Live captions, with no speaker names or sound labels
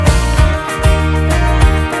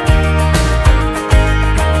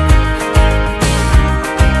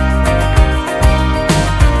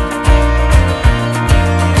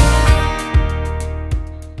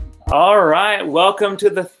Welcome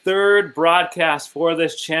to the third broadcast for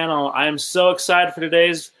this channel. I'm so excited for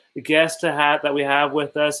today's guest that we have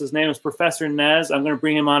with us. His name is Professor Nez. I'm going to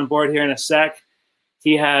bring him on board here in a sec.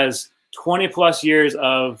 He has 20 plus years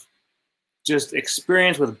of just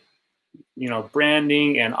experience with,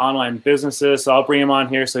 branding and online businesses. So I'll bring him on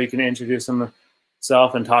here so he can introduce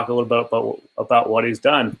himself and talk a little bit about what he's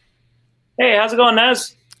done. Hey, how's it going,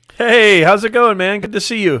 Nez? Hey, how's it going, man? Good to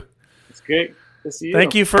see you. It's great to see you.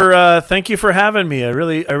 Thank you for having me. I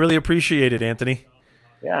really appreciate it, Anthony.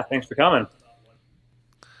 Yeah, thanks for coming.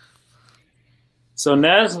 So,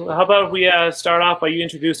 Nez, how about we start off by you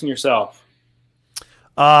introducing yourself?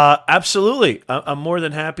 Absolutely. I'm more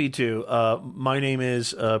than happy to. My name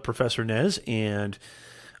is Professor Nez, and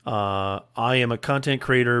I am a content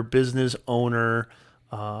creator, business owner.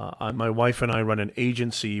 My wife and I run an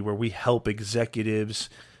agency where we help executives,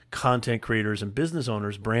 content creators, and business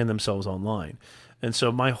owners brand themselves online. And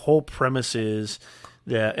so my whole premise is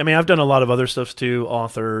that, I've done a lot of other stuff too,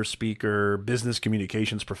 author, speaker, business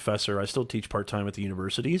communications professor. I still teach part-time at the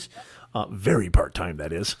universities. Very part-time,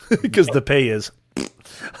 that is, because the pay is.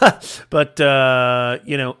 But,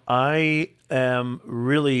 I am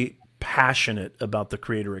really passionate about the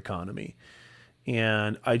creator economy.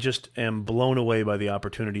 And I just am blown away by the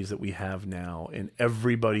opportunities that we have now. And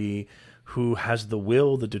everybody who has the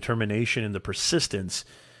will, the determination, and the persistence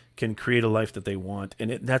can create a life that they want. And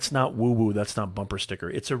that's not woo-woo. That's not bumper sticker.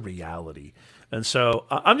 It's a reality. And so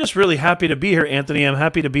I'm just really happy to be here, Anthony. I'm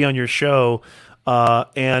happy to be on your show.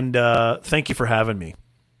 And thank you for having me.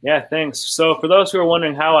 Yeah, thanks. So for those who are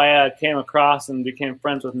wondering how I came across and became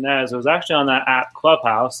friends with Nez, it was actually on that app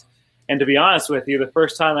Clubhouse. And to be honest with you, the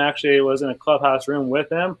first time I actually was in a Clubhouse room with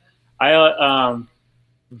him, I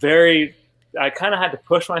kind of had to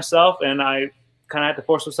push myself, and I kind of had to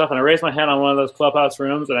force myself, and I raised my hand on one of those Clubhouse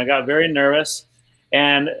rooms, and I got very nervous.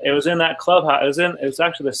 And it was in that Clubhouse. It was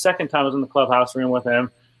actually the second time I was in the Clubhouse room with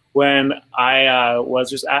him when I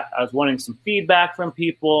was wanting some feedback from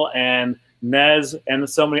people, and Nez and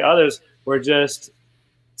so many others were just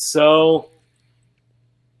so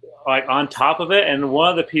on top of it. And one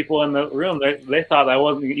of the people in the room, they thought I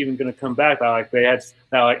wasn't even going to come back.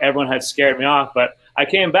 Everyone had scared me off. But I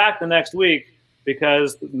came back the next week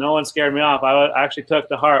because no one scared me off. I actually took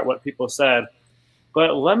to heart what people said.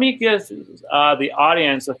 But let me give the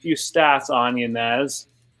audience a few stats on you, Nez.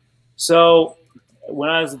 So when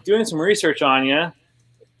I was doing some research on you,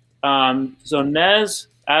 so Nez,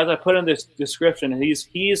 as I put in this description,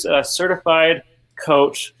 he's a certified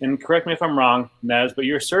coach, and correct me if I'm wrong, Nez, but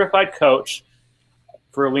you're a certified coach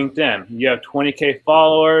for LinkedIn. You have 20K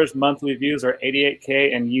followers, monthly views are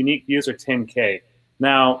 88K, and unique views are 10K.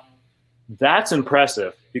 Now, that's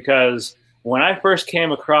impressive, because when I first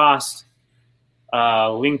came across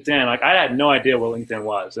LinkedIn, I had no idea what LinkedIn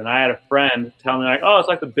was. And I had a friend tell me, it's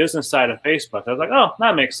like the business side of Facebook. I was like, oh,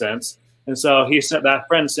 that makes sense. And so that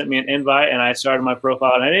friend sent me an invite, and I started my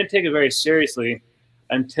profile, and I didn't take it very seriously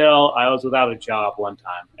until I was without a job one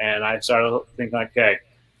time. And I started thinking, okay,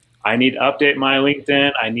 I need to update my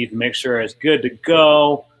LinkedIn. I need to make sure it's good to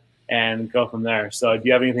go and go from there. So do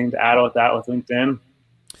you have anything to add with that with LinkedIn?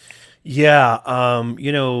 Yeah.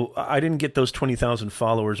 I didn't get those 20,000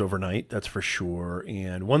 followers overnight. That's for sure.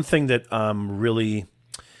 And one thing that I'm really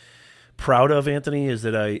proud of, Anthony, is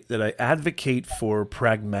that I advocate for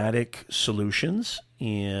pragmatic solutions.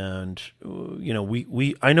 And,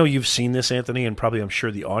 I know you've seen this, Anthony, and probably I'm sure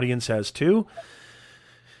the audience has too.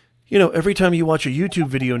 Every time you watch a YouTube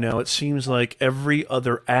video now, it seems like every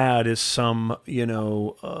other ad is some,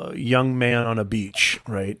 young man on a beach,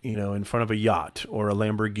 right? In front of a yacht or a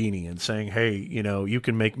Lamborghini, and saying, hey, you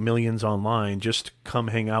can make millions online. Just come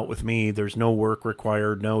hang out with me. There's no work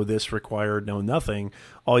required, no this required, no nothing.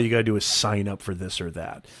 All you got to do is sign up for this or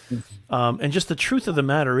that. Mm-hmm. And just the truth of the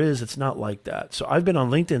matter is, it's not like that. So I've been on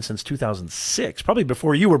LinkedIn since 2006, probably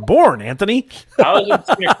before you were born, Anthony. I was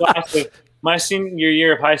in senior class my senior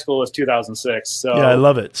year of high school was 2006. So yeah, I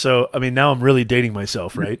love it. So now I'm really dating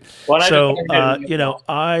myself, right? I've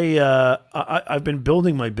been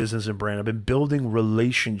building my business and brand. I've been building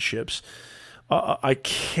relationships. I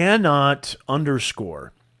cannot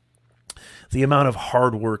underscore the amount of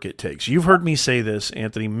hard work it takes. You've heard me say this,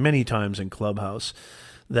 Anthony, many times in Clubhouse,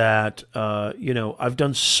 that I've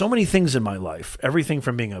done so many things in my life. Everything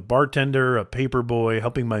from being a bartender, a paper boy,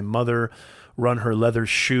 helping my mother run her leather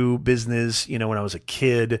shoe business, when I was a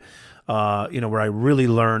kid, where I really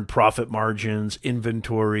learned profit margins,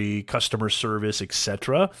 inventory, customer service,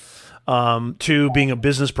 etc. To being a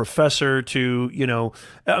business professor, to,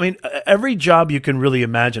 every job you can really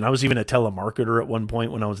imagine. I was even a telemarketer at one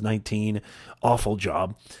point when I was 19, awful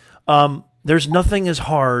job. There's nothing as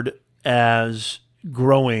hard as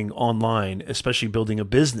growing online, especially building a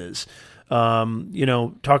business.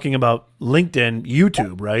 Talking about LinkedIn,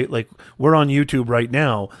 YouTube, right? Like we're on YouTube right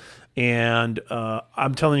now. And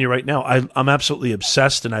I'm telling you right now, I'm absolutely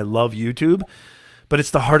obsessed and I love YouTube, but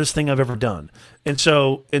it's the hardest thing I've ever done. And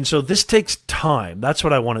so this takes time. That's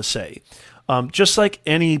what I want to say. Just like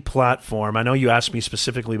any platform, I know you asked me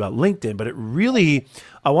specifically about LinkedIn, but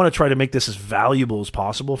I want to try to make this as valuable as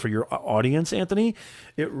possible for your audience, Anthony.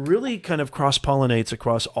 It really kind of cross-pollinates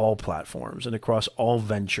across all platforms and across all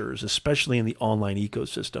ventures, especially in the online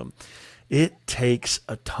ecosystem. It takes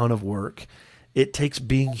a ton of work. It takes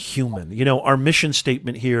being human. Our mission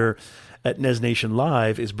statement here at Nez Nation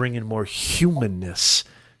Live is bringing more humanness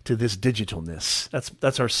to this digitalness.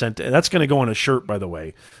 That's our sentence. That's going to go on a shirt, by the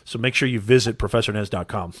way. So make sure you visit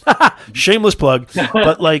professornez.com. Shameless plug.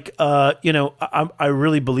 But I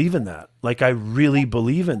really believe in that. Like, I really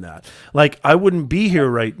believe in that. Like, I wouldn't be here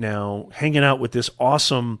right now hanging out with this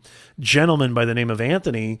awesome gentleman by the name of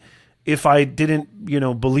Anthony if I didn't,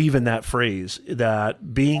 believe in that phrase,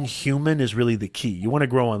 that being human is really the key. You want to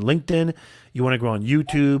grow on LinkedIn, you want to grow on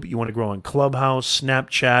YouTube, you want to grow on Clubhouse,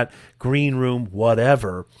 Snapchat, Green Room,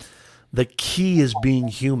 whatever. The key is being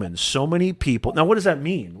human. So many people. Now, what does that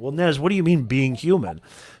mean? Well, Nez, what do you mean being human?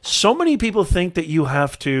 So many people think that you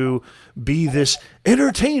have to be this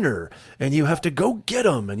entertainer and you have to go get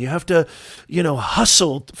them and you have to,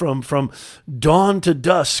 hustle from dawn to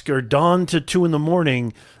dusk or dawn to 2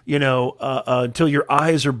 a.m, until your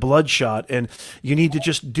eyes are bloodshot and you need to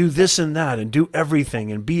just do this and that and do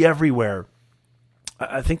everything and be everywhere.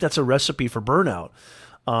 I think that's a recipe for burnout.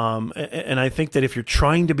 And I think that if you're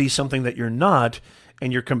trying to be something that you're not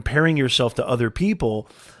and you're comparing yourself to other people,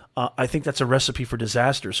 I think that's a recipe for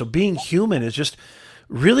disaster. So being human is just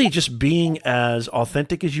really just being as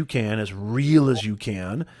authentic as you can, as real as you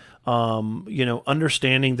can,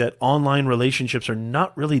 understanding that online relationships are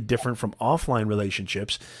not really different from offline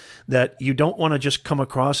relationships, that you don't want to just come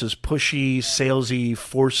across as pushy, salesy,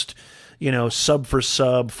 forced, sub for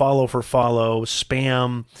sub, follow for follow,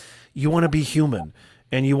 spam. You want to be human.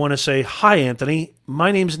 And you want to say, hi, Anthony,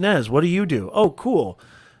 my name's Nez. What do you do? Oh, cool.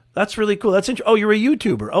 That's really cool. That's interesting. Oh, you're a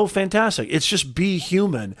YouTuber. Oh, fantastic. It's just be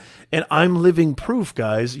human. And I'm living proof,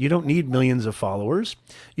 guys. You don't need millions of followers.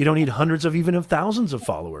 You don't need hundreds of even of thousands of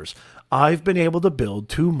followers. I've been able to build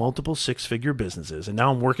 2 multiple 6-figure businesses. And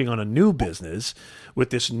now I'm working on a new business with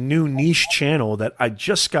this new niche channel that I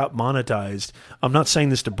just got monetized. I'm not saying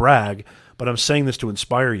this to brag, but I'm saying this to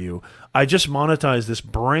inspire you. I just monetized this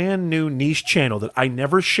brand new niche channel that I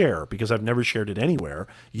never share because I've never shared it anywhere.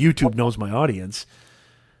 YouTube knows my audience.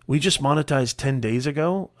 We just monetized 10 days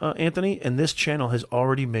ago, Anthony, and this channel has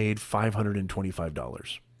already made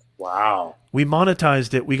 $525. Wow. We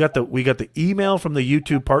monetized it. We got the email from the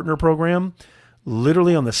YouTube partner program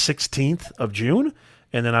literally on the 16th of June.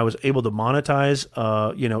 And then I was able to monetize,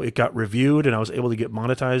 it got reviewed and I was able to get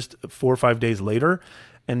monetized 4 or 5 days later.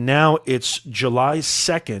 And now it's July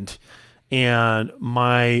 2nd and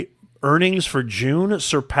my earnings for June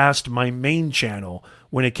surpassed my main channel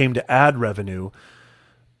when it came to ad revenue.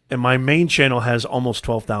 And my main channel has almost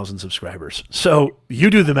 12,000 subscribers. So you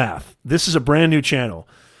do the math. This is a brand new channel.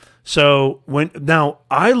 So now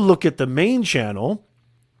I look at the main channel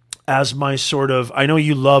as my sort of, I know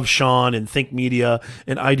you love Sean and Think Media,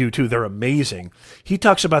 and I do too. They're amazing. He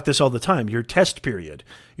talks about this all the time. Your test period,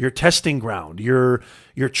 your testing ground, your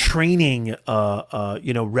training,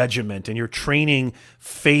 regiment, and your training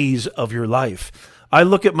phase of your life. I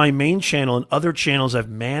look at my main channel and other channels I've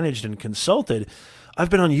managed and consulted. I've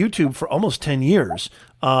been on YouTube for almost 10 years,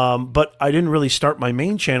 but I didn't really start my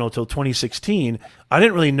main channel until 2016. I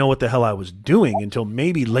didn't really know what the hell I was doing until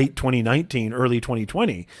maybe late 2019, early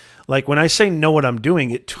 2020. Like when I say know what I'm doing,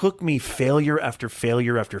 it took me failure after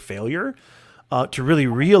failure after failure to really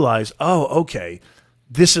realize, oh, okay,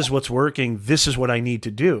 this is what's working. This is what I need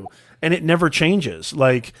to do. And it never changes.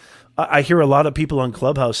 Like I hear a lot of people on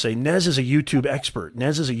Clubhouse say, Nez is a YouTube expert.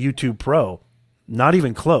 Nez is a YouTube pro. Not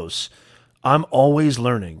even close. I'm always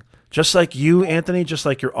learning. Just like you, Anthony, just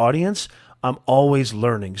like your audience, I'm always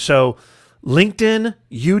learning. So LinkedIn,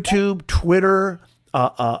 YouTube, Twitter,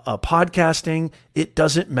 podcasting, it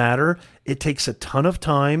doesn't matter. It takes a ton of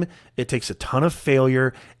time. It takes a ton of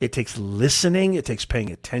failure. It takes listening. It takes paying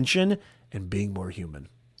attention and being more human.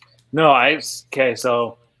 Okay,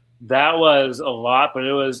 so that was a lot, but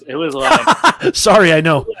it was like sorry, I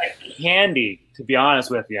know. Like candy, to be honest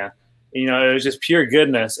with you. It was just pure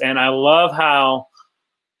goodness. And I love how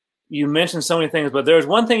you mentioned so many things, but there was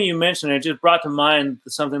one thing you mentioned, and it just brought to mind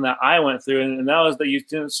something that I went through. And that was that you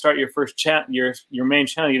didn't start your first your main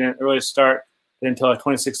channel. You didn't really start it until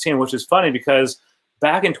 2016, which is funny because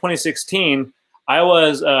back in 2016, I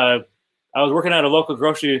was I was working at a local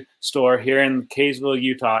grocery store here in Kaysville,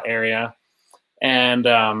 Utah area, and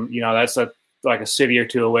that's like a city or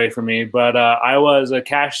two away from me. But I was a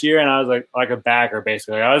cashier, and I was like a bagger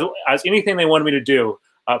basically. I was anything they wanted me to do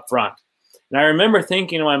up front. And I remember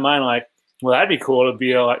thinking in my mind like, well, that'd be cool to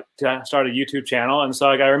be to start a YouTube channel. And so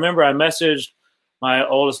like I remember I messaged my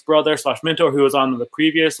oldest brother / mentor who was on the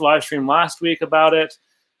previous live stream last week about it.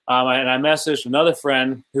 And I messaged another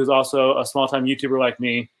friend who's also a small time YouTuber like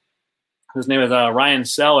me, whose name is Ryan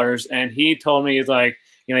Sellers, and he told me, he's like,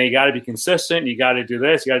 you got to be consistent, you got to do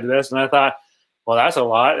this, you got to do this. And I thought, well, that's a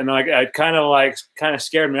lot, and like it kind of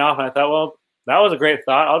scared me off. And I thought, well, that was a great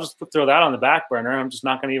thought. I'll just throw that on the back burner. I'm just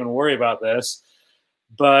not going to even worry about this.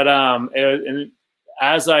 But and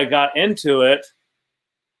as I got into it,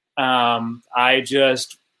 I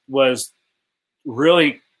just was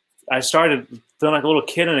really, I started feeling like a little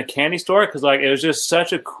kid in a candy store, because like it was just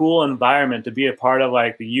such a cool environment to be a part of,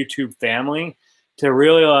 like the YouTube family, to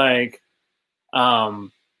really like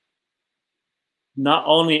not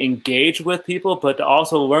only engage with people, but to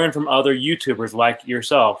also learn from other YouTubers like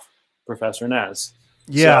yourself, Professor Nez.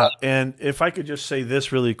 Yeah, so, and if I could just say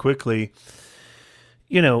this really quickly,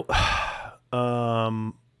 it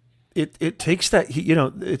takes that,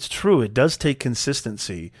 it's true, it does take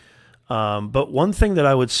consistency. But one thing that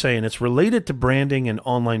I would say, and it's related to branding and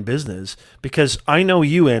online business, because I know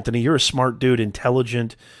you, Anthony, you're a smart dude,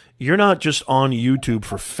 intelligent. You're not just on YouTube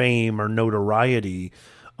for fame or notoriety.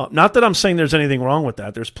 Not that I'm saying there's anything wrong with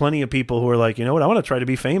that. There's plenty of people who are like, you know what, I want to try to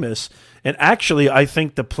be famous. And actually, I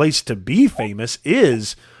think the place to be famous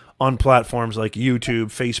is on platforms like YouTube,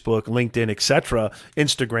 Facebook, LinkedIn, etc.,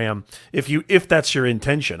 Instagram. If that's your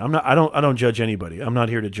intention, I don't judge anybody. I'm not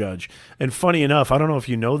here to judge. And funny enough, I don't know if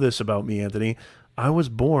you know this about me, Anthony. I was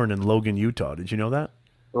born in Logan, Utah. Did you know that?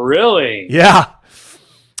 Really? Yeah.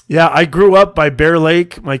 Yeah, I grew up by Bear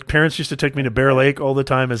Lake. My parents used to take me to Bear Lake all the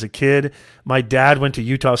time as a kid. My dad went to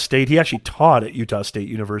Utah State. He actually taught at Utah State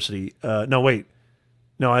University.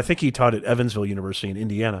 No, I think he taught at Evansville University in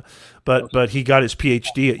Indiana, but he got his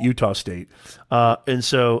PhD at Utah State, and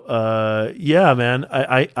so yeah, man,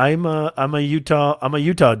 I'm a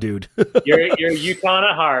Utah dude. you're Utah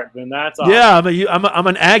at heart, then that's awesome. Yeah, I'm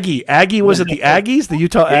an Aggie. Aggie, was it the Aggies, the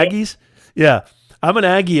Utah Aggies? Yeah, I'm an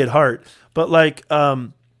Aggie at heart, but like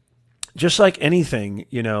just like anything,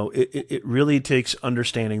 it really takes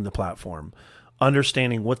understanding the platform,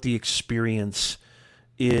 understanding what the experience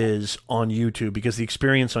is on YouTube, because the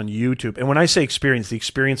experience on YouTube, and when I say experience, the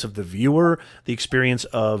experience of the viewer, the experience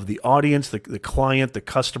of the audience, the client, the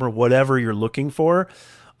customer, whatever you're looking for,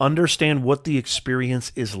 understand what the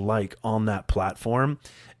experience is like on that platform.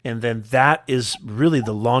 And then that is really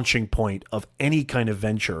the launching point of any kind of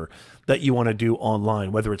venture that you want to do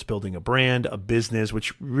online, whether it's building a brand, a business,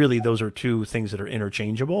 which really those are two things that are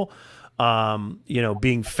interchangeable.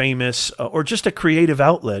 Being famous or just a creative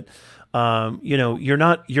outlet. You're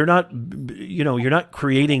not creating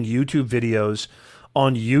YouTube videos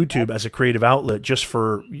on YouTube as a creative outlet just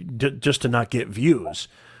to not get views,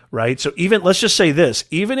 right? So let's just say this,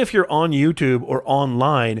 even if you're on YouTube or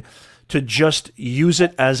online, to just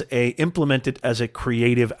implement it as a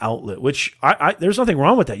creative outlet, which there's nothing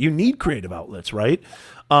wrong with that. You need creative outlets, right?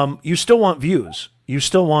 You still want views. You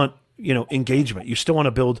still want, engagement. You still want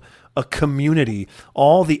to build a community,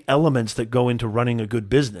 all the elements that go into running a good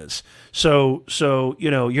business. So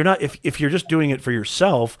you're not, if you're just doing it for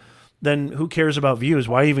yourself, then who cares about views?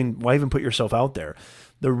 Why even put yourself out there?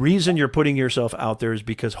 The reason you're putting yourself out there is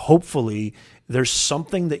because hopefully there's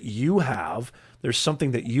something that you have, there's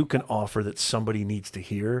something that you can offer that somebody needs to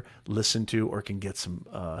hear, listen to, or can get some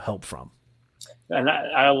help from. And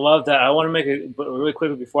I love that. I want to make it really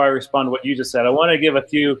quickly before I respond to what you just said. I want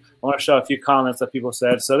to show a few comments that people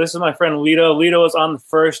said. So this is my friend Lito. Lito was on the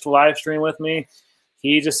first live stream with me.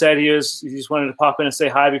 He just said he just wanted to pop in and say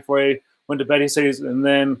hi before he went to bed. And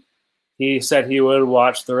then he said he would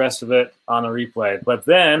watch the rest of it on the replay. But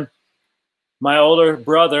then my older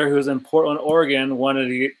brother, who's in Portland, Oregon, wanted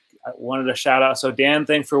to shout out. So Dan,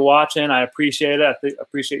 thanks for watching. I appreciate it. I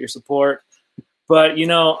appreciate your support. But,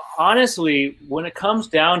 honestly, when it comes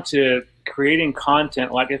down to creating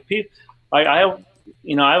content, like if people, like I've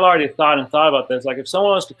already thought about this. Like if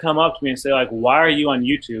someone was to come up to me and say, like, why are you on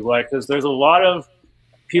YouTube? Like, because there's a lot of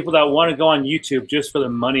people that want to go on YouTube just for the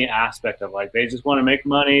money aspect of, like, they just want to make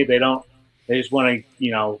money. They just want to,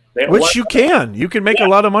 you can make a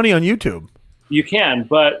lot of money on YouTube. You can,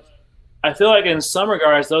 but I feel like in some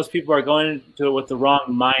regards, those people are going into it with the wrong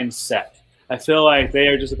mindset. I feel like they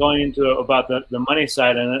are just going into it about the money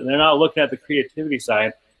side, and they're not looking at the creativity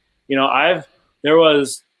side. There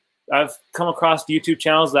was I've come across YouTube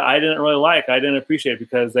channels that I didn't really like. I didn't appreciate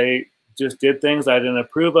because they just did things I didn't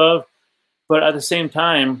approve of. But at the same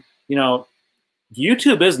time,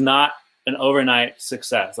 YouTube is not an overnight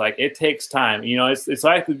success. Like, it takes time. It's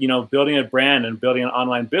like, building a brand and building an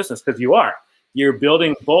online business, because you're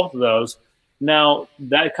building both of those. Now,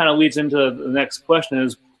 that kind of leads into the next question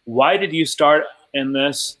is, why did you start in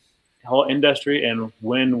this whole industry, and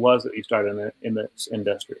when was it you started in this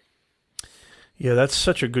industry? Yeah, that's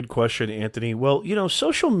such a good question, Anthony. Well,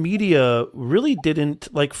 social media really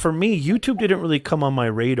didn't, like, for me, YouTube didn't really come on my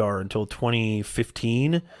radar until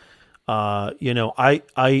 2015. I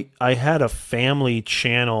had a family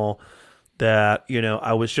channel that,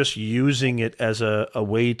 I was just using it as a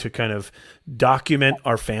way to kind of document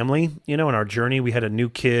our family, and our journey. We had a new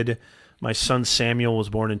kid. My son Samuel was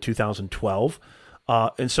born in 2012.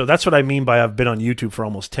 And so that's what I mean by I've been on YouTube for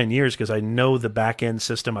almost 10 years, because I know the back end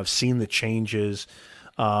system. I've seen the changes.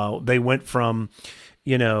 They went from,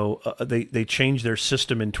 they changed their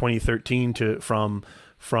system in 2013 from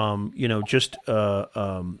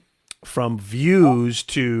views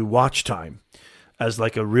to watch time as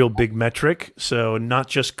like a real big metric. So not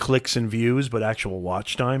just clicks and views, but actual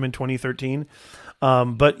watch time in 2013.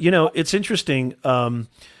 But it's interesting.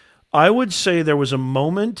 I would say there was a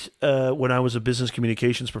moment when I was a business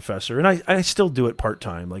communications professor, and I still do it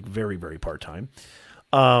part-time, like very, very part-time,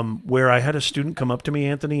 where I had a student come up to me,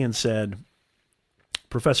 Anthony, and said,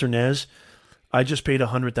 "Professor Nez, I just paid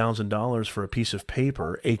 $100,000 for a piece of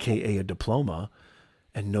paper, AKA a diploma,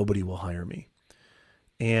 and nobody will hire me."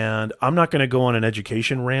 And I'm not going to go on an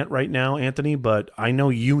education rant right now, Anthony, but I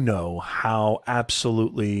know how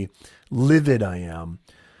absolutely livid I am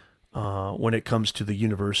when it comes to the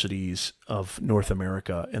universities of North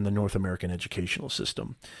America and the North American educational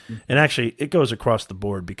system. Mm-hmm. And actually, it goes across the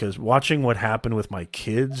board, because watching what happened with my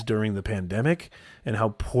kids during the pandemic and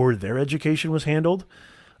how poor their education was handled,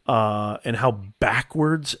 and how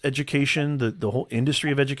backwards education, the whole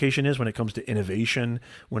industry of education is when it comes to innovation,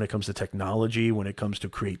 when it comes to technology, when it comes to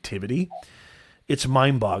creativity, it's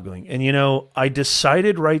mind-boggling. And, I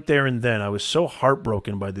decided right there and then, I was so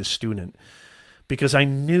heartbroken by this student, because I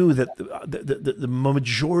knew that the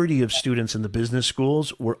majority of students in the business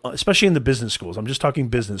schools were, especially in the business schools, I'm just talking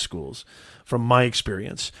business schools, from my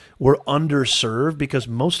experience, were underserved, because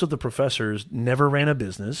most of the professors never ran a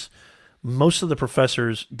business. Most of the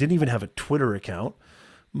professors didn't even have a Twitter account.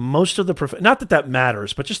 Most of the not that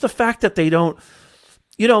matters, but just the fact that they don't,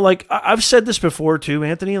 like I've said this before too,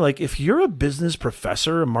 Anthony, like if you're a business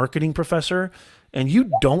professor, a marketing professor, and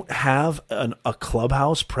you don't have a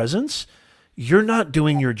clubhouse presence, you're not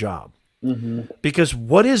doing your job. Mm-hmm. Because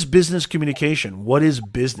what is business communication? What is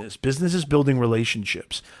business? Business is building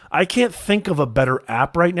relationships. I can't think of a better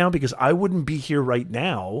app right now, because I wouldn't be here right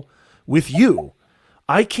now with you.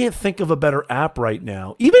 I can't think of a better app right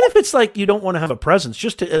now, even if it's like you don't want to have a presence,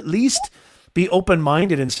 just to at least be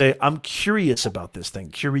open-minded and say, I'm curious about this thing,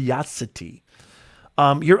 curiosity.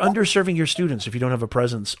 You're underserving your students if you don't have a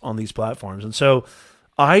presence on these platforms. And so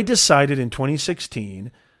I decided in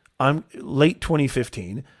 2016, late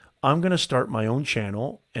 2015, I'm going to start my own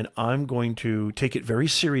channel, and I'm going to take it very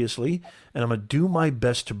seriously, and I'm going to do my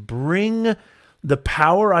best to bring the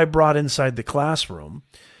power I brought inside the classroom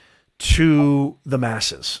to the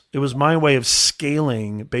masses. It was my way of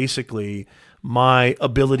scaling, basically, my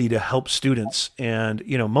ability to help students. And,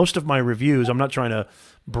 most of my reviews, I'm not trying to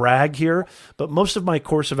brag here, but most of my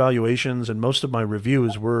course evaluations and most of my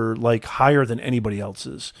reviews were like higher than anybody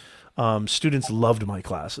else's. Students loved my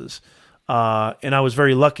classes. And I was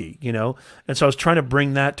very lucky, and so I was trying to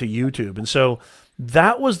bring that to YouTube. And so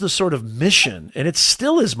that was the sort of mission, and it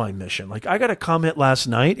still is my mission. Like, I got a comment last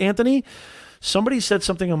night, Anthony. Somebody said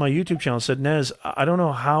something on my YouTube channel, said, Nez, I don't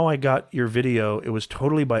know how I got your video. It was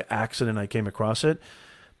totally by accident I came across it.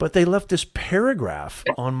 But they left this paragraph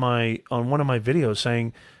on one of my videos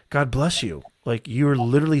saying, God bless you. Like, you're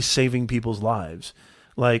literally saving people's lives.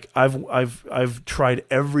 Like, I've tried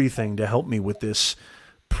everything to help me with this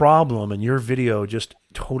problem, and your video just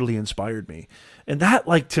totally inspired me. And that,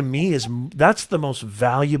 like, to me, that's the most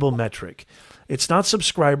valuable metric. It's not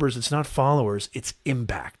subscribers, it's not followers, it's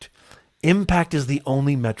impact. Impact is the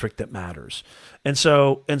only metric that matters. And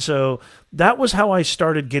so that was how I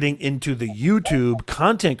started getting into the YouTube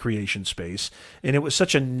content creation space. And it was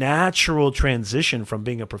such a natural transition from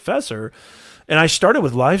being a professor. And I started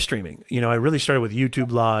with live streaming. I really started with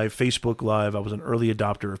YouTube Live, Facebook Live. I was an early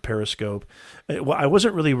adopter of Periscope. I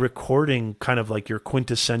wasn't really recording kind of like your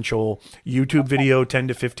quintessential YouTube video, 10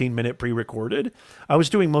 to 15 minute pre-recorded. I was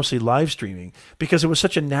doing mostly live streaming because it was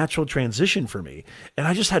such a natural transition for me. And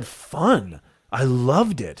I just had fun. I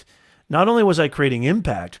loved it. not only was I creating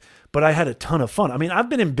impact, but I had a ton of fun. I mean, I've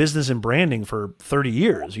been in business and branding for 30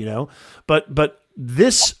 years, but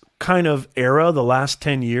this kind of era, the last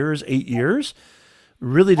 10 years, 8 years,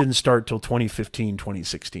 really didn't start till 2015,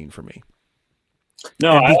 2016 for me.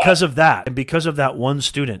 No, and because of that one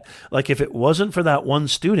student, like if it wasn't for that one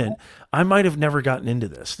student, I might have never gotten into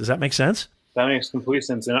this. Does that make sense? that makes complete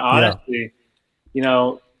sense. And honestly,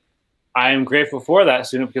 I'm grateful for that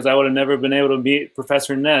student because I would have never been able to meet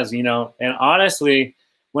Professor Nez, And honestly,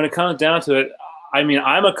 when it comes down to it, I mean,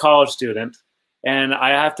 I'm a college student, and I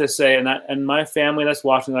have to say, and my family that's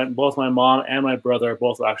watching, both my mom and my brother are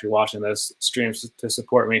both actually watching this stream to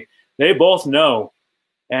support me. They both know,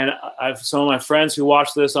 and I've some of my friends who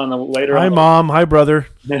watch this on the later. Hi, mom. Hi, brother.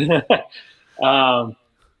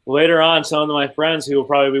 Later on, some of my friends who will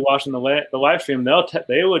probably be watching the live stream,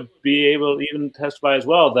 they would be able to even testify as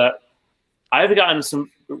well that I've gotten some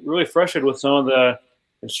really frustrated with some of the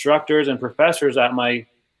instructors and professors at my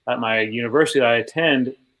university that I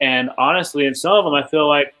attend. And honestly, in some of them, I feel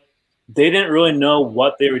like they didn't really know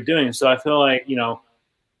what they were doing. So I feel like,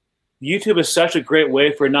 YouTube is such a great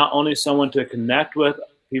way for not only someone to connect with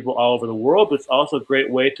people all over the world, but it's also a great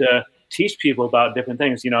way to teach people about different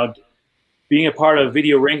things. Being a part of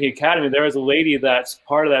Video Ranking Academy, there is a lady that's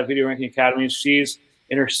part of that Video Ranking Academy. She's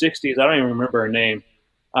in her 60s. I don't even remember her name.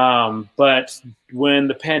 But when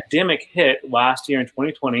the pandemic hit last year in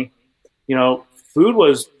 2020, food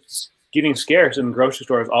was getting scarce in grocery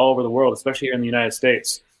stores all over the world, especially here in the United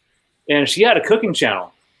States. And she had a cooking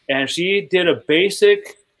channel, and she did a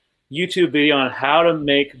basic YouTube video on how to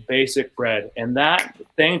make basic bread. And that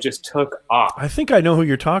thing just took off. I think I know who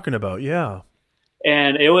you're talking about. Yeah.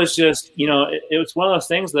 And it was just, it was one of those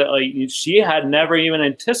things that she had never even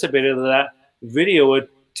anticipated that video would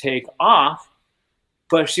take off.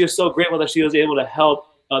 But she was so grateful that she was able to help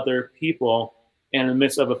other people in the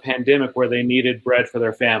midst of a pandemic where they needed bread for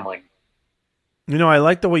their family. I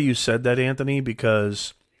like the way you said that, Anthony,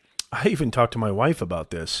 because I even talked to my wife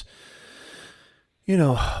about this.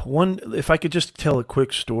 If I could just tell a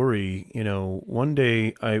quick story, one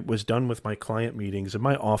day I was done with my client meetings in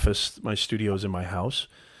my office, my studio is in my house.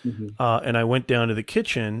 Mm-hmm. And I went down to the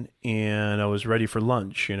kitchen and I was ready for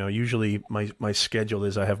lunch. Usually my schedule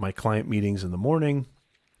is I have my client meetings in the morning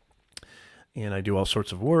and I do all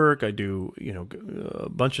sorts of work. I do, a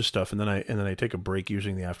bunch of stuff. And then I take a break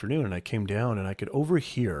usually in the afternoon, and I came down and I could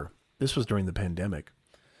overhear, this was during the pandemic,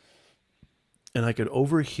 and I could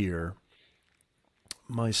overhear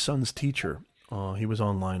my son's teacher. He was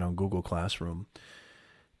online on Google Classroom,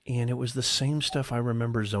 and it was the same stuff I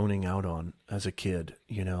remember zoning out on as a kid.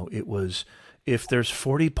 It was, if there's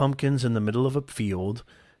 40 pumpkins in the middle of a field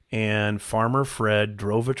and Farmer Fred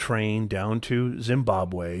drove a train down to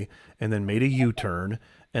Zimbabwe and then made a U-turn,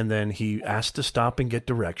 and then he asked to stop and get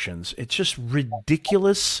directions. It's just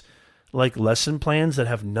ridiculous, like lesson plans that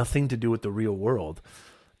have nothing to do with the real world.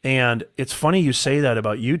 And it's funny you say that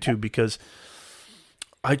about YouTube, because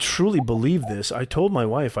I truly believe this. I told my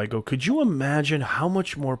wife, I go, could you imagine how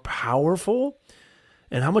much more powerful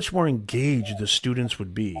and how much more engaged the students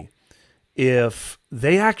would be if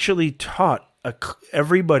they actually taught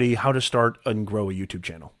everybody how to start and grow a YouTube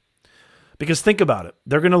channel? Because think about it.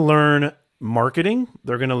 They're going to learn marketing.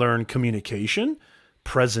 They're going to learn communication,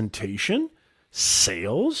 presentation,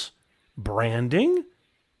 sales, branding,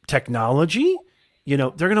 technology. They're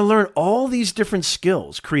going to learn all these different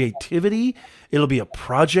skills, creativity. It'll be a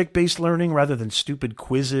project-based learning rather than stupid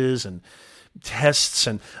quizzes and tests.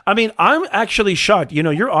 And I mean, I'm actually shocked.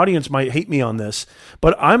 Your audience might hate me on this,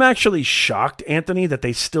 but I'm actually shocked, Anthony, that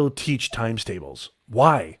they still teach times tables.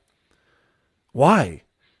 Why? Why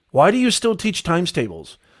do you still teach times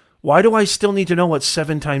tables? Why do I still need to know what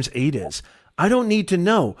 7 times 8 is? I don't need to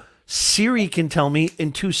know. Siri can tell me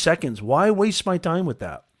in 2 seconds. Why waste my time with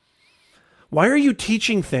that? Why are you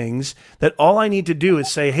teaching things that all I need to do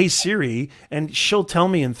is say, hey, Siri, and she'll tell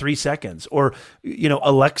me in 3 seconds? Or,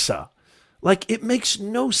 Alexa. Like, it makes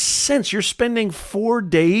no sense. You're spending 4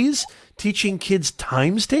 days teaching kids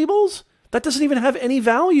times tables? That doesn't even have any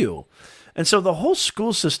value. And so the whole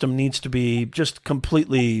school system needs to be just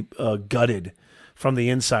completely gutted from the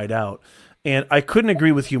inside out. And I couldn't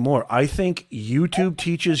agree with you more. I think YouTube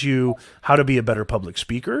teaches you how to be a better public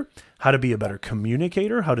speaker, how to be a better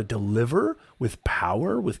communicator, how to deliver with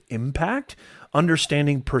power, with impact,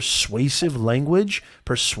 understanding persuasive language,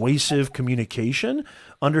 persuasive communication,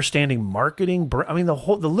 understanding marketing. I mean, the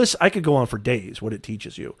list, I could go on for days, what it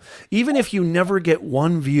teaches you. Even if you never get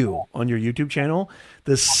one view on your YouTube channel,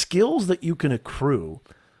 the skills that you can accrue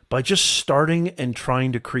by just starting and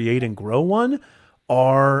trying to create and grow one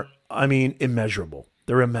are, immeasurable.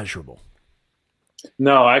 They're immeasurable.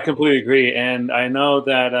 No, I completely agree, and I know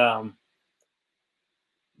that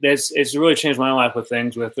it's really changed my life with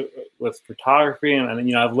things with photography,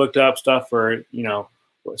 and I've looked up stuff for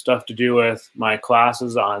stuff to do with my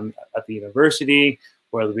classes on at the university,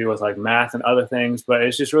 whether it be with like math and other things. But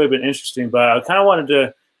it's just really been interesting. But I kind of wanted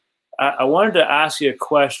to I wanted to ask you a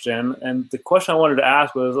question, and the question I wanted to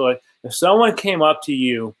ask was like, if someone came up to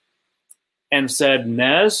you and said,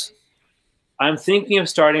 Nez, I'm thinking of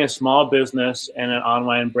starting a small business and an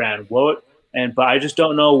online brand. But I just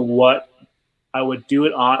don't know what I would do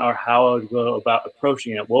it on or how I would go about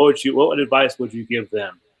approaching it. What advice would you give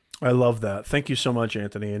them? I love that. Thank you so much,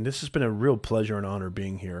 Anthony. And this has been a real pleasure and honor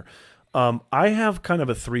being here. I have kind of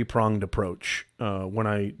a three-pronged approach when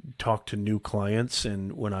I talk to new clients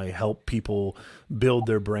and when I help people build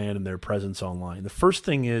their brand and their presence online. The first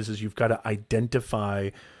thing is you've got to identify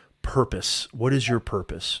purpose. What is your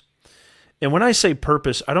purpose? And when I say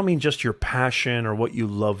purpose, I don't mean just your passion or what you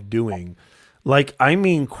love doing. Like, I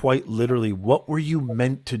mean quite literally, what were you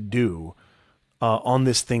meant to do on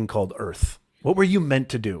this thing called Earth? What were you meant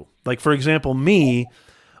to do? Like, for example, me,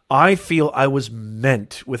 I feel I was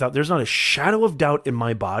meant, there's not a shadow of doubt in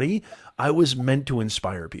my body, I was meant to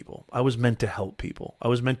inspire people. I was meant to help people. I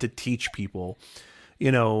was meant to teach people,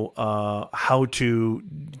 how to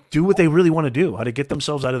do what they really want to do, how to get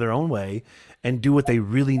themselves out of their own way and do what they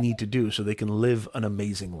really need to do so they can live an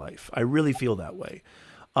amazing life. I really feel that way.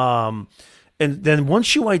 And then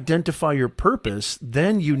once you identify your purpose,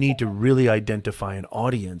 then you need to really identify an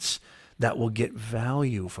audience that will get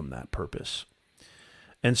value from that purpose.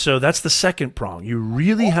 And so that's the second prong. You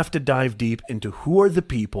really have to dive deep into who are the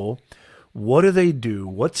people, what do they do,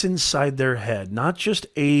 what's inside their head, not just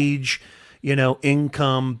age,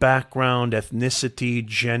 income, background, ethnicity,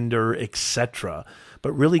 gender, etc.,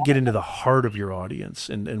 but really get into the heart of your audience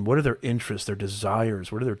and what are their interests, their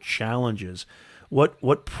desires, what are their challenges,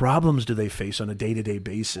 what problems do they face on a day-to-day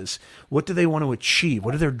basis, what do they want to achieve,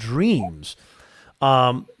 what are their dreams.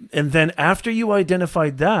 And then after you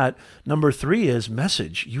identified that, number 3 is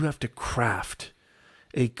message. You have to craft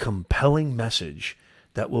a compelling message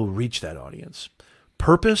that will reach that audience.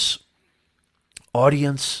 Purpose,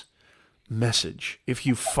 audience, message. If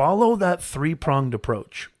you follow that 3-pronged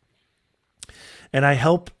approach, and I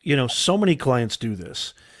help, so many clients do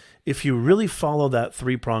this. If you really follow that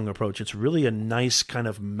 3-pronged approach, it's really a nice kind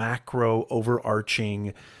of macro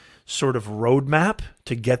overarching sort of roadmap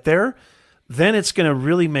to get there. Then it's going to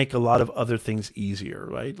really make a lot of other things easier,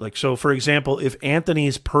 right? Like, so for example, if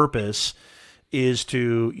Anthony's purpose is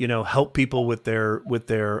to, help people with their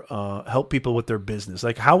business,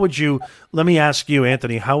 like let me ask you,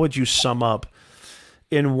 Anthony, how would you sum up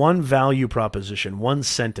in one value proposition, one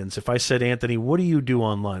sentence? If I said, Anthony, what do you do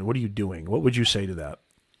online? What are you doing? What would you say to that?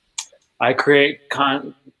 I create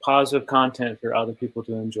positive content for other people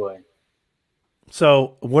to enjoy.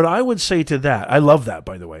 So what I would say to that, I love that,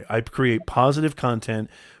 by the way. I create positive content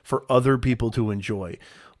for other people to enjoy.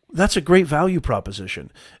 That's a great value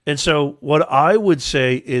proposition. And so what I would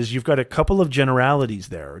say is you've got a couple of generalities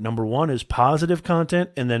there. Number 1 is positive content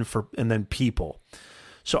and then people.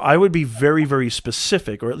 So I would be very, very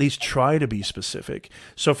specific, or at least try to be specific.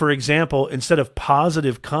 So for example, instead of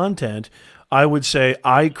positive content, I would say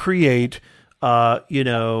I create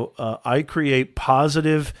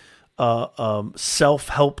positive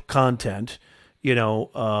self-help content,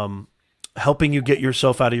 helping you get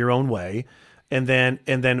yourself out of your own way. And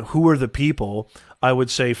then who are the people? I would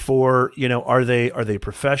say are they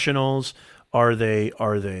professionals? Are they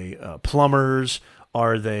plumbers?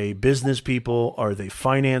 Are they business people? Are they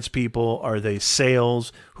finance people? Are they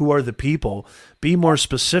sales? Who are the people? Be more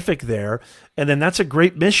specific there. And then that's a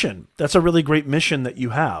great mission. That's a really great mission that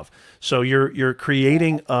you have. So you're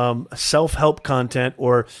creating self-help content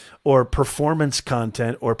or performance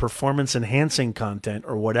content or performance enhancing content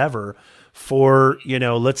or whatever for,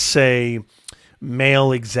 let's say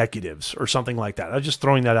male executives or something like that. I'm just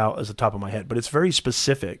throwing that out as the top of my head, but it's very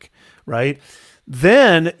specific, right?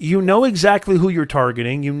 Then you know exactly who you're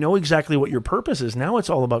targeting. You know exactly what your purpose is. Now it's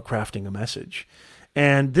all about crafting a message.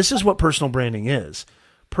 And this is what personal branding is.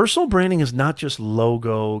 Personal branding is not just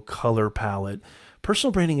logo, color palette.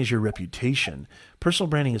 Personal branding is your reputation. Personal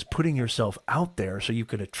branding is putting yourself out there so you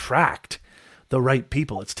can attract the right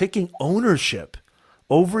people. It's taking ownership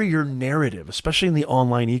over your narrative, especially in the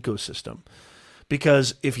online ecosystem.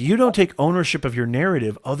 Because if you don't take ownership of your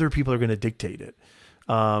narrative, other people are going to dictate it.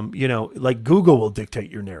 Like Google will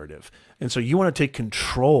dictate your narrative. And so you want to take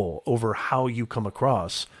control over how you come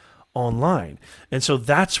across online. And so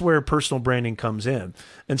that's where personal branding comes in.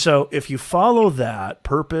 And so if you follow that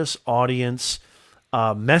purpose, audience,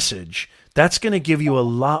 message, that's going to give you a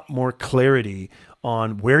lot more clarity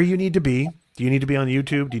on where you need to be. Do you need to be on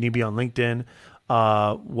YouTube? Do you need to be on LinkedIn?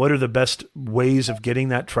 What are the best ways of getting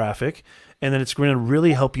that traffic? And then it's going to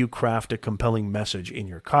really help you craft a compelling message in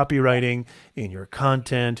your copywriting, in your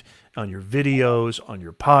content, on your videos, on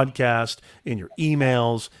your podcast, in your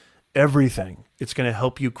emails, everything. It's going to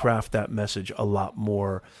help you craft that message a lot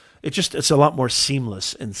more. It's a lot more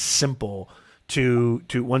seamless and simple to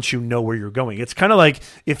once you know where you're going. It's kind of like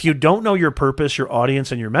if you don't know your purpose, your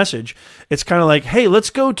audience, and your message, it's kind of like, hey, let's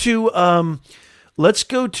go to New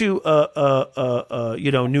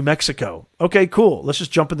Mexico. Okay, cool. Let's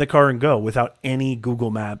just jump in the car and go without any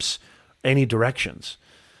Google Maps, any directions.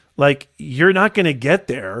 Like, you're not going to get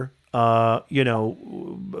there,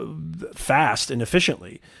 fast and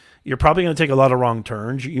efficiently. You're probably going to take a lot of wrong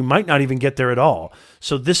turns. You might not even get there at all.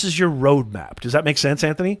 So this is your roadmap. Does that make sense,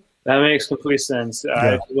 Anthony? That makes complete sense. Yeah.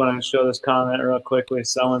 I just want to show this comment real quickly.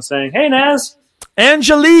 Someone saying, "Hey, Naz."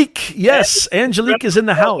 Angelique. Yes, Angelique is in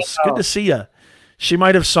the house. Good to see you. She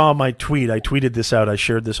might have saw my tweet. I tweeted this out. I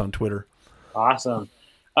shared this on Twitter. Awesome.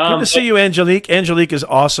 Good to see you, Angelique. Angelique is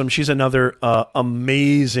awesome. She's another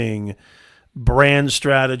amazing brand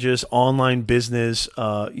strategist, online business,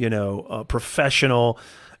 professional.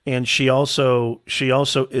 And she also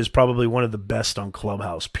is probably one of the best on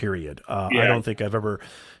Clubhouse, period. I don't think I've ever.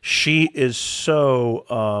 She is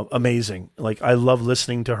so amazing. Like, I love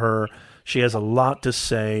listening to her. She has a lot to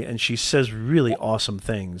say, and she says really awesome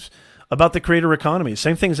things about the creator economy,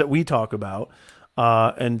 same things that we talk about.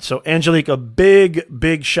 And so, Angelique, a big,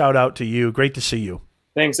 big shout out to you. Great to see you.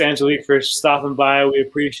 Thanks, Angelique, for stopping by. We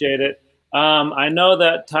appreciate it. I know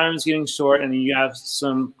that time is getting short and you have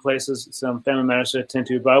some places, some family matters to attend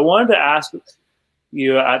to, but I wanted to ask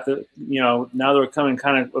you now that we're coming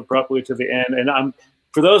kind of abruptly to the end, and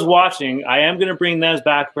for those watching, I am going to bring Nez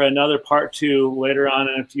back for another part 2 later on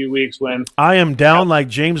in a few weeks when I am down like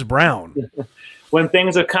James Brown. When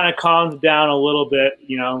things have kind of calmed down a little bit.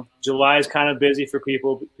 July is kind of busy for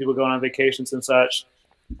people going on vacations and such.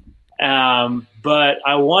 But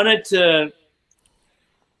I wanted to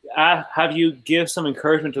have you give some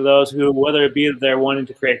encouragement to those who, whether it be that they're wanting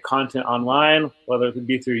to create content online, whether it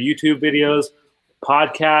be through YouTube videos,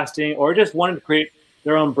 podcasting, or just wanting to create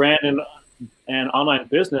their own brand and online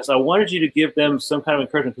business. I wanted you to give them some kind of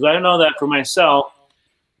encouragement, because I know that for myself,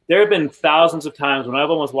 there have been thousands of times when I've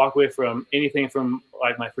almost walked away from anything from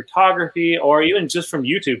like my photography or even just from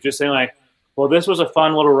YouTube, just saying like, well, this was a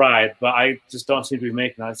fun little ride, but I just don't seem to be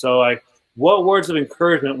making that. So like, what words of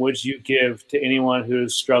encouragement would you give to anyone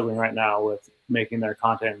who's struggling right now with making their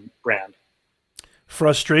content brand?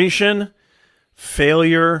 Frustration,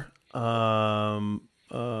 failure,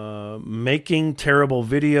 making terrible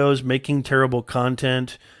videos, making terrible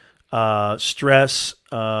content, stress,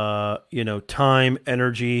 time,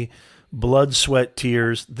 energy, blood, sweat,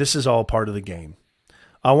 tears. This is all part of the game.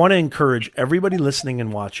 I want to encourage everybody listening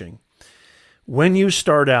and watching. When you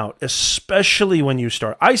start out, especially when you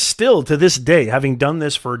start, I still to this day, having done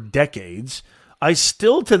this for decades, I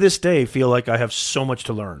still to this day feel like I have so much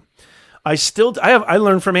to learn. I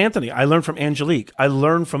learned from Anthony. I learned from Angelique. I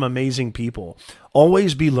learned from amazing people.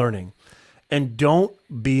 Always be learning. And don't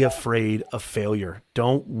be afraid of failure.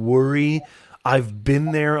 Don't worry. I've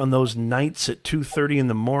been there on those nights at 2:30 in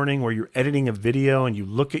the morning where you're editing a video and you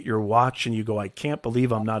look at your watch and you go, I can't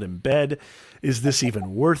believe I'm not in bed. Is this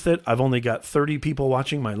even worth it? I've only got 30 people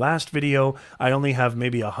watching my last video. I only have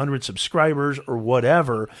maybe 100 subscribers or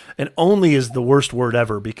whatever. And only is the worst word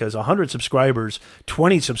ever, because 100 subscribers,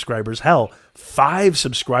 20 subscribers, hell, 5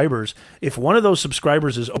 subscribers. If one of those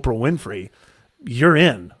subscribers is Oprah Winfrey, you're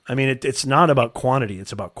in. I mean, it's not about quantity,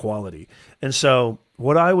 it's about quality. And so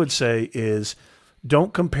what I would say is,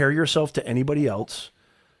 don't compare yourself to anybody else.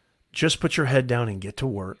 Just put your head down and get to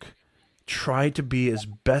work. Try to be as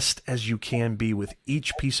best as you can be with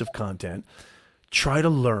each piece of content. Try to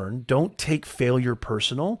learn. Don't take failure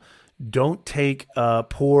personal. Don't take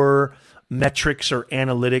poor metrics or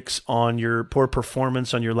analytics on your poor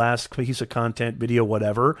performance on your last piece of content, video,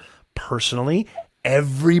 whatever, personally.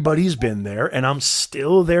 Everybody's been there, and I'm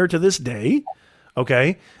still there to this day.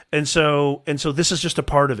 Okay. And so this is just a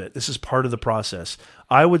part of it. This is part of the process.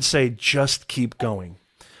 I would say just keep going.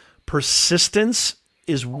 Persistence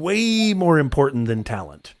is way more important than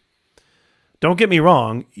talent. Don't get me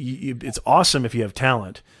wrong. It's awesome if you have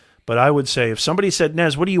talent, but I would say if somebody said,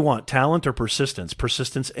 Nez, what do you want? Talent or persistence?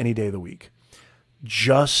 Persistence any day of the week.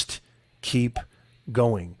 Just keep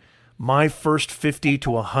going. My first 50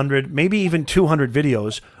 to 100, maybe even 200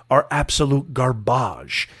 videos are absolute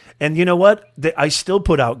garbage. And you know what? I still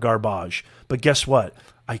put out garbage. But guess what?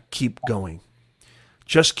 I keep going.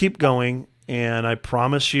 Just keep going. And I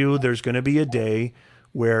promise you there's going to be a day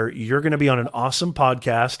where you're going to be on an awesome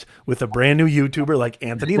podcast with a brand new YouTuber like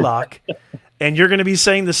Anthony Locke, and you're going to be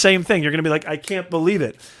saying the same thing. You're going to be like, I can't believe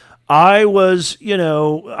it. I was,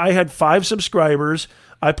 I had 5 subscribers.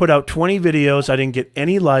 I put out 20 videos. I didn't get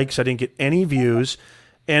any likes. I didn't get any views.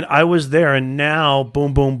 And I was there. And now,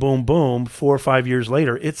 boom, boom, boom, boom, 4 or 5 years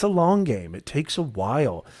later, it's a long game. It takes a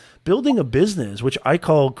while. Building a business, which I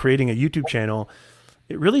call creating a YouTube channel,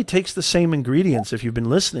 it really takes the same ingredients. If you've been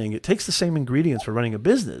listening, it takes the same ingredients for running a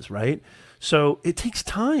business, right? So it takes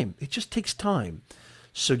time. It just takes time.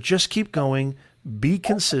 So just keep going. Be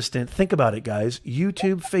consistent. Think about it, guys.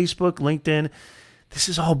 YouTube, Facebook, LinkedIn, this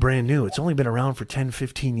is all brand new. It's only been around for 10,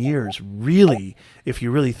 15 years, really, if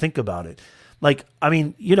you really think about it. Like, I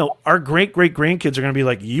mean, our great-great-grandkids are going to be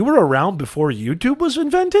like, you were around before YouTube was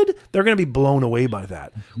invented? They're going to be blown away by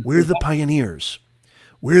that. We're the pioneers.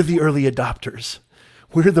 We're the early adopters.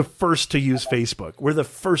 We're the first to use Facebook. We're the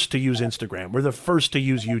first to use Instagram. We're the first to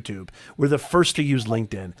use YouTube. We're the first to use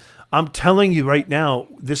LinkedIn. I'm telling you right now,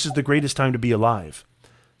 this is the greatest time to be alive.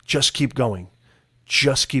 Just keep going.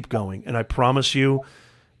 Just keep going. And I promise you,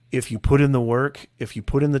 if you put in the work, if you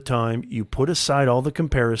put in the time, you put aside all the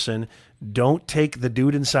comparison, don't take the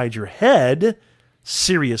dude inside your head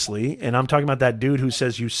seriously. And I'm talking about that dude who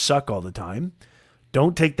says you suck all the time.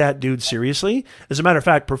 Don't take that dude seriously. As a matter of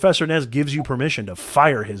fact, Professor Nez gives you permission to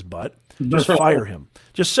fire his butt. Just fire him.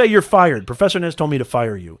 Just say you're fired. Professor Nez told me to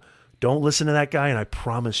fire you. Don't listen to that guy, and I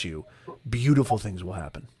promise you, beautiful things will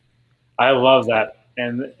happen. I love that.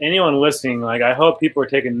 And anyone listening, like, I hope people are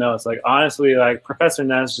taking notes. Like, honestly, like, Professor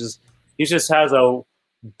Nez he just has a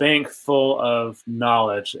bank full of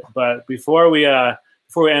knowledge. But before we end,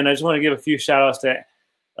 I just want to give a few shout outs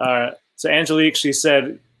to Angelique. She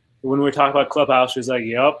said, when we were talking about Clubhouse, she was like,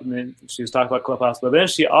 yep. And then she was talking about Clubhouse. But then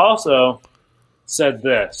she also said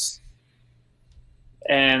this.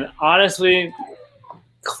 And honestly,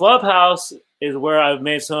 Clubhouse is where I've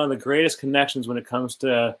made some of the greatest connections when it comes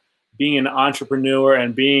to being an entrepreneur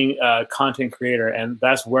and being a content creator. And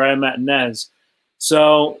that's where I met Nez.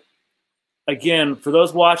 So again, for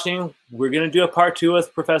those watching, we're going to do a part 2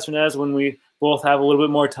 with Professor Nez when we both have a little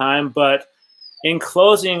bit more time. But in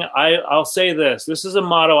closing, I'll say this. This is a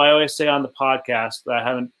motto I always say on the podcast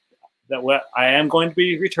that I am going to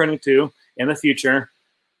be returning to in the future.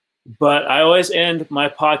 But I always end my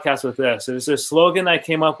podcast with this. It's a slogan I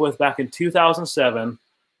came up with back in 2007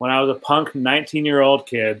 when I was a punk 19-year-old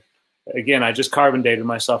kid. Again, I just carbon dated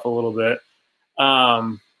myself a little bit.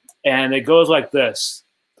 And it goes like this.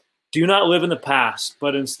 Do not live in the past,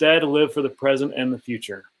 but instead live for the present and the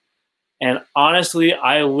future. And honestly,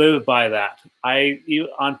 I live by that.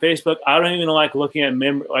 On Facebook, I don't even like looking at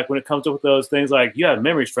like when it comes up with those things like you have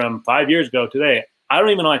memories from 5 years ago today. I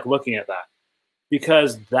don't even like looking at that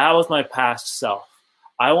because that was my past self.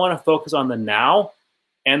 I want to focus on the now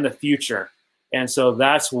and the future. And so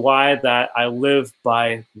that's why I live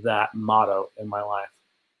by that motto in my life.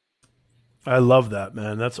 I love that,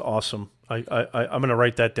 man. That's awesome. I'm going to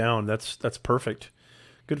write that down. That's perfect.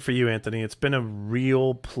 Good for you, Anthony. It's been a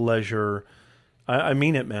real pleasure. I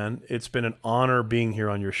mean it, man. It's been an honor being here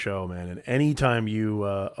on your show, man. And anytime you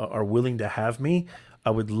are willing to have me,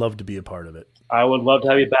 I would love to be a part of it. I would love to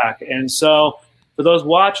have you back. And so for those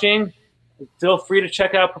watching, feel free to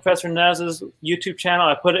check out Professor Nez's YouTube channel.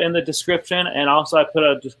 I put it in the description, and also I put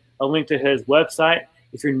a link to his website.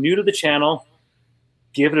 If you're new to the channel,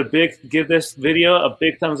 give this video a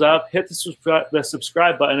big thumbs up. Hit the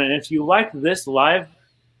subscribe button, and if you like this live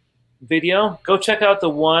video, go check out the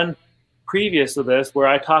one previous to this where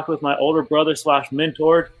I talked with my older brother /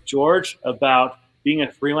 mentor, George, about being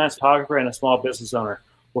a freelance photographer and a small business owner.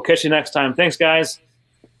 We'll catch you next time. Thanks, guys.